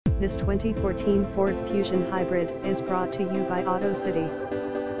This 2014 Ford Fusion Hybrid is brought to you by Auto City.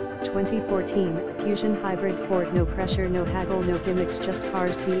 2014 Fusion Hybrid Ford. No pressure, no haggle, no gimmicks, just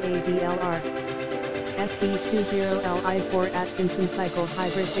cars. BADLR SE20Li Ford Atkinson Cycle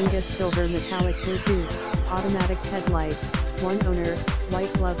Hybrid Ingot Silver Metallic Bluetooth, Automatic Headlights, 1 owner,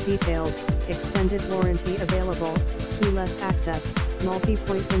 white glove detailed, extended warranty available, keyless access,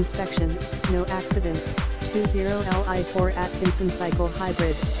 multi-point inspection, no accidents. 20Li Ford Atkinson Cycle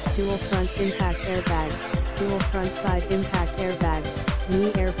Hybrid, dual front impact airbags, dual front side impact airbags,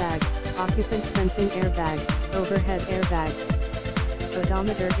 knee airbag, occupant sensing airbag, overhead airbag.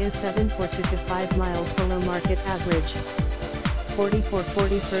 Odometer is 742 to 5 miles below market average.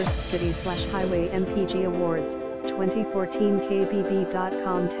 4441st City/Highway MPG Awards, 2014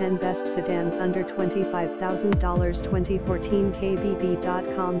 KBB.com 10 Best Sedans Under $25,000. 2014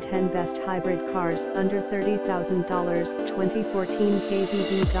 KBB.com 10 Best Hybrid Cars Under $30,000. 2014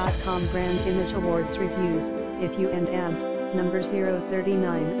 KBB.com Brand Image Awards Reviews. If you and am, number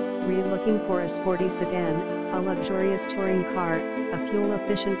 039, re-looking for a sporty sedan, a luxurious touring car, a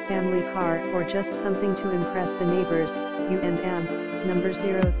fuel-efficient family car, or just something to impress the neighbors, you and am, number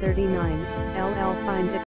 039, LL Find it.